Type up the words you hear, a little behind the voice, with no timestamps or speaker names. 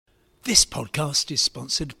This podcast is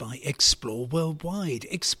sponsored by Explore Worldwide.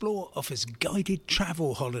 Explore offers guided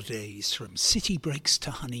travel holidays from city breaks to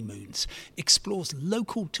honeymoons. Explore's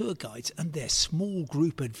local tour guides and their small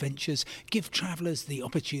group adventures give travellers the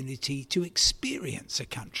opportunity to experience a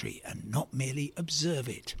country and not merely observe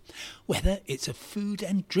it. Whether it's a food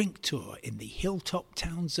and drink tour in the hilltop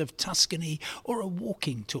towns of Tuscany or a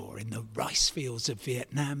walking tour in the rice fields of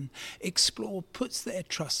Vietnam, Explore puts their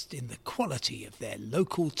trust in the quality of their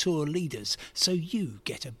local tour leaders so you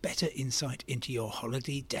get a better insight into your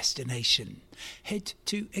holiday destination. Head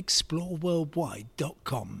to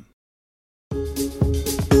exploreworldwide.com.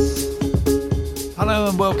 Hello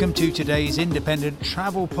and welcome to today's Independent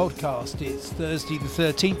Travel Podcast. It's Thursday the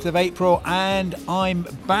 13th of April and I'm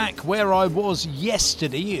back where I was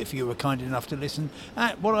yesterday, if you were kind enough to listen,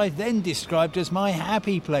 at what I then described as my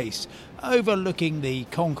happy place, overlooking the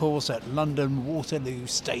concourse at London Waterloo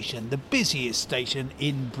station, the busiest station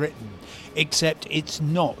in Britain. Except it's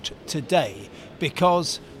not today,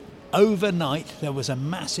 because overnight there was a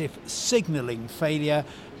massive signalling failure,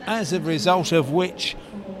 as a result of which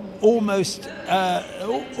almost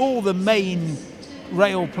all the main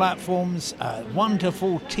rail platforms, 1 to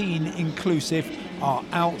 14 inclusive, are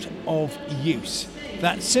out of use.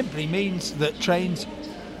 That simply means that trains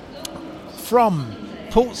from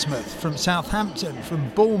Portsmouth, from Southampton, from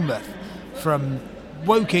Bournemouth, from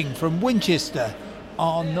Woking, from Winchester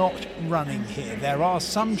are not running here. There are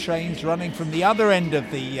some trains running from the other end of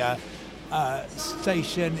the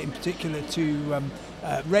station, in particular to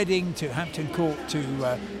Reading, to Hampton Court,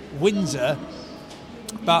 to Windsor,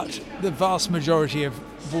 but the vast majority of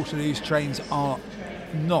Waterloo's trains are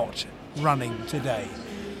not running today.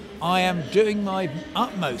 I am doing my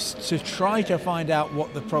utmost to try to find out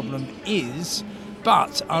what the problem is,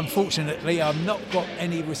 but unfortunately I've not got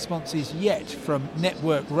any responses yet from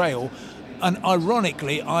Network Rail, and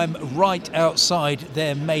ironically I'm right outside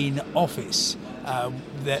their main office.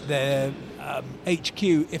 Their HQ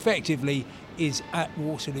effectively is at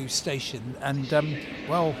Waterloo Station, and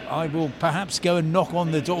I will perhaps go and knock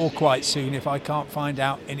on the door quite soon if I can't find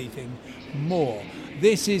out anything more.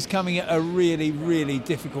 This is coming at a really, really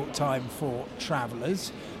difficult time for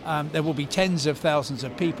travellers. There will be tens of thousands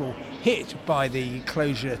of people hit by the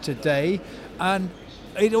closure today, and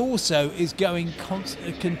it also is going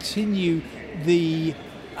to continue the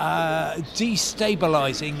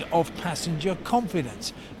destabilising of passenger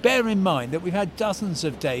confidence. Bear in mind that we've had dozens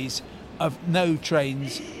of days of no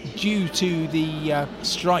trains due to the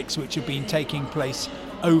strikes which have been taking place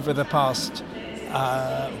over the past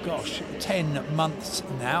 10 months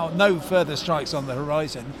now. No further strikes on the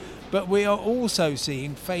horizon, but we are also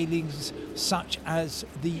seeing failings such as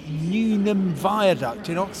the Newnham Viaduct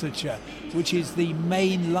in Oxfordshire, which is the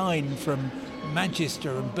main line from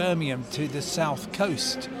Manchester and Birmingham to the south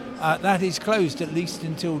coast. That is closed at least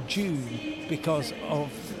until June because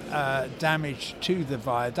of damage to the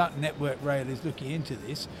viaduct. Network Rail is looking into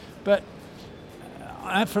this, but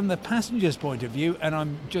from the passenger's point of view, and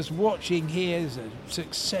I'm just watching here, there's a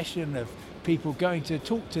succession of people going to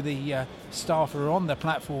talk to the staff who are on the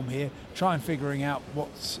platform here, try and figuring out what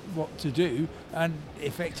to do, and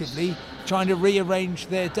effectively trying to rearrange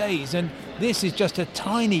their days. And this is just a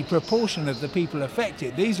tiny proportion of the people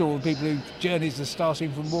affected. These are all the people whose journeys are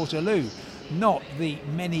starting from Waterloo, not the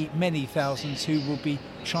many, many thousands who will be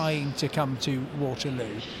trying to come to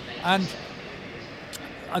Waterloo. And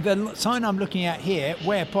the sign I'm looking at here,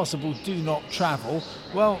 where possible, do not travel,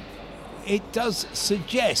 well, it does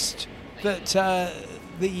suggest that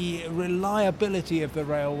the reliability of the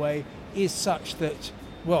railway is such that,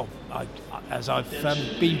 well, as I've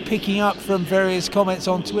been picking up from various comments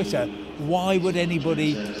on Twitter, why would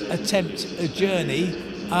anybody attempt a journey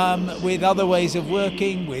with other ways of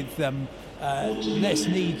working, with less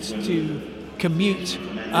need to commute?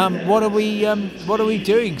 What are we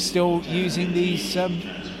doing still using these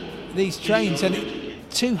trains? And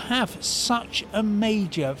to have such a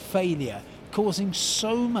major failure causing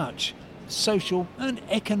so much social and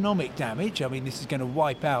economic damage, I mean, this is going to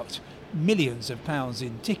wipe out millions of pounds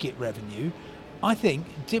in ticket revenue, I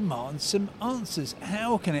think demands some answers.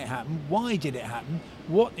 How can it happen? Why did it happen?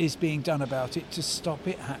 What is being done about it to stop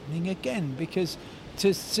it happening again? Because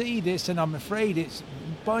to see this, and I'm afraid it's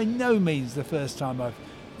by no means the first time I've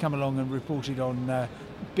come along and reported on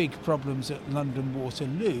big problems at London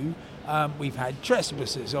Waterloo. We've had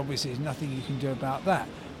trespassers, obviously there's nothing you can do about that,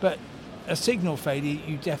 but a signal failure,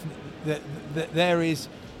 you definitely that there is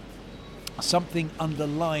something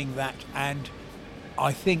underlying that, and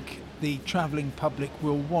I think the travelling public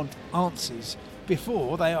will want answers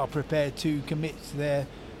before they are prepared to commit their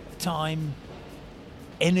time,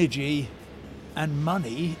 energy and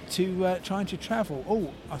money to trying to travel.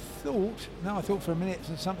 Oh, I thought for a minute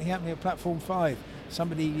there's something happening at platform 5.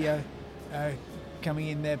 Somebody coming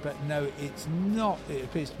in there, but no, it's not. It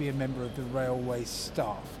appears to be a member of the railway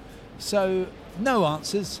staff. So no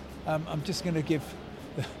answers. I'm just going to give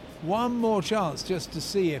one more chance just to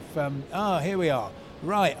see if here we are.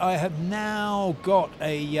 Right, I have now got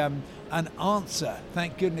an answer.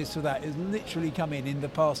 Thank goodness for that. It's literally come in the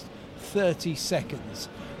past 30 seconds.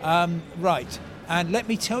 Right, and let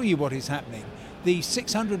me tell you what is happening. The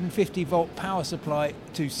 650 volt power supply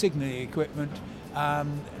to signalling equipment,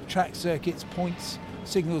 track circuits, points,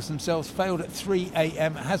 signals themselves failed at 3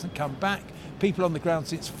 a.m. It hasn't come back. People on the ground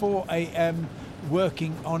since 4 a.m.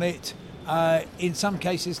 working on it. In some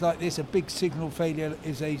cases like this, a big signal failure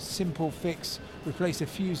is a simple fix. Replace a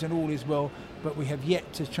fuse and all is well, but we have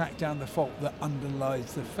yet to track down the fault that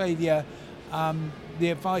underlies the failure. The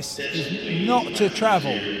advice is not to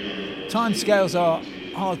travel. Timescales are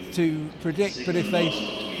hard to predict, but if they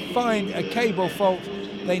find a cable fault,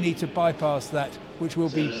 they need to bypass that, which will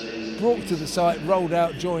be brought to the site, rolled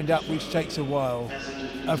out, joined up, which takes a while.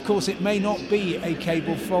 Of course, it may not be a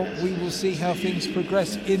cable fault. We will see how things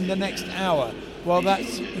progress in the next hour. Well,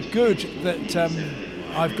 that's good that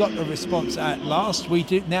I've got a response at last. We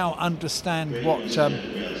do now understand what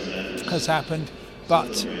has happened,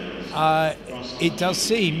 but it does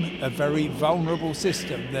seem a very vulnerable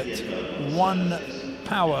system, that one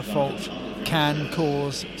power fault can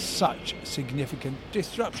cause such significant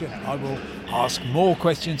disruption. I will ask more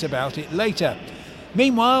questions about it later.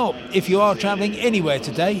 Meanwhile, if you are travelling anywhere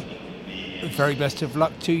today, the very best of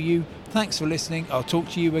luck to you. Thanks for listening. I'll talk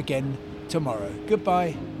to you again tomorrow.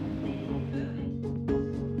 Goodbye.